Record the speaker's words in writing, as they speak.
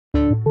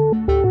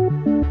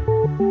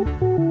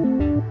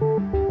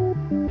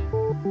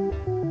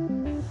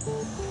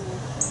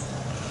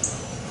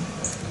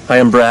Hi,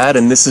 I'm Brad,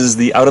 and this is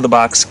the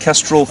out-of-the-box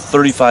Kestrel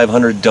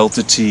 3500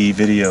 Delta T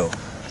video,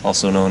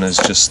 also known as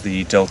just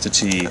the Delta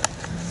T.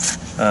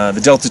 The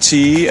Delta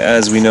T,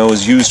 as we know,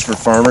 is used for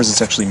farmers. It's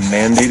actually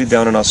mandated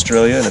down in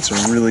Australia, and it's a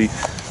really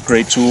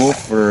great tool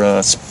for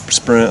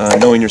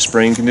knowing your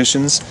spraying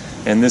conditions.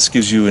 And this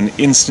gives you an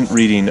instant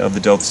reading of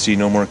the Delta T,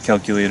 no more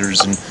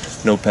calculators and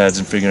notepads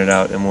and figuring it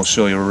out, and we'll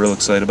show you. We're real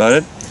excited about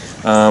it.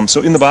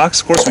 So in the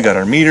box, of course, we got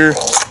our meter,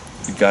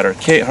 we've got our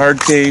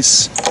hard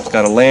case,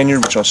 got a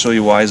lanyard, which I'll show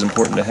you why is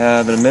important to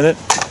have in a minute,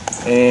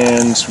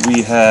 and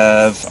we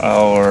have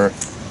our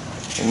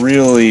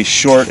really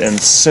short and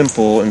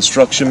simple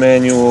instruction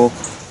manual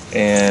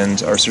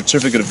and our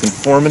certificate of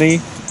conformity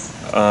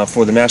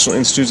for the National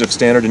Institute of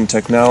Standard and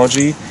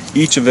Technology,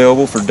 each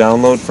available for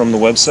download from the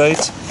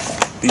website.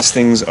 These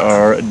things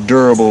are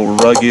durable,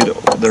 rugged,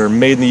 they're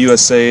made in the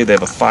USA, they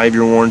have a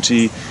 5-year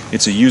warranty,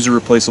 it's a user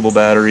replaceable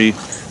battery.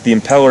 The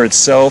impeller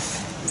itself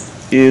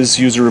is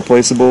user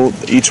replaceable.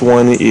 Each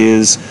one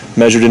is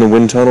measured in a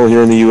wind tunnel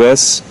here in the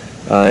US,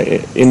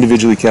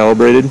 individually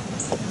calibrated.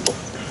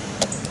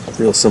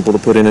 Real simple to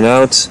put in and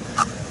out.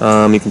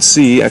 You can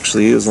see,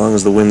 actually, as long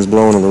as the wind's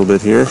blowing a little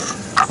bit here,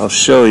 I'll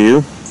show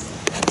you.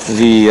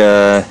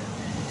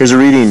 Here's a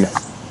reading.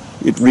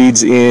 It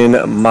reads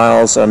in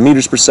miles,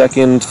 meters per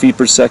second, feet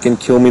per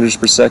second, kilometers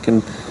per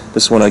second.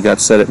 This one I got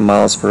set at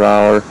miles per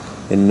hour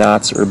in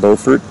knots or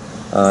Beaufort.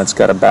 It's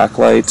got a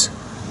backlight.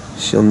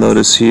 You'll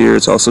notice here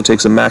it also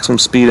takes a maximum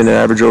speed and an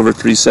average over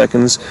 3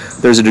 seconds.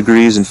 There's a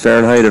degrees in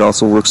Fahrenheit. It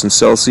also works in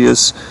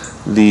Celsius.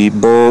 The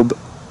bulb,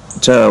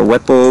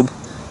 wet bulb,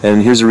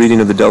 and here's a reading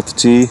of the Delta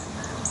T.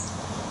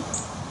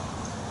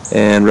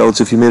 And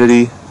relative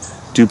humidity,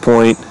 dew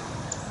point,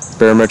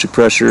 barometric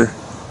pressure,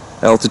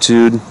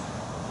 altitude,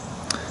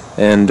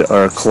 and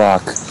our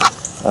clock.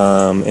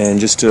 And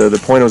just to the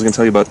point I was going to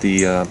tell you about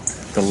the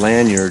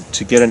lanyard,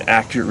 to get an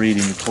accurate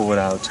reading, you pull it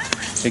out,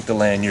 take the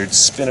lanyard,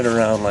 spin it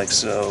around like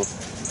so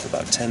for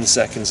about 10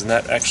 seconds, and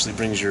that actually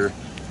brings your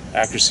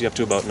accuracy up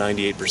to about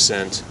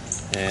 98%,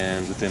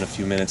 and within a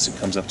few minutes it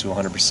comes up to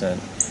 100%.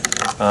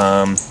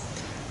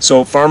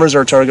 So farmers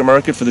are a target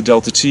market for the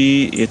Delta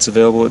T. It's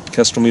available at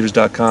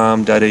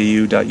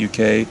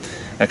kestrelmeters.com.au.uk.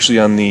 Actually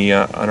on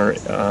our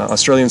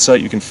Australian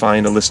site you can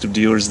find a list of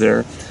dealers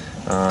there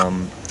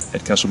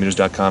at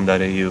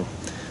kestrelmeters.com.au.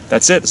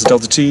 That's it. It's a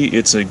Delta T.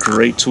 It's a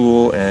great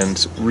tool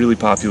and really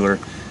popular.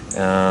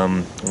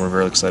 We're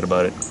very excited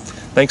about it.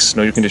 Thanks.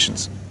 Know your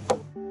conditions.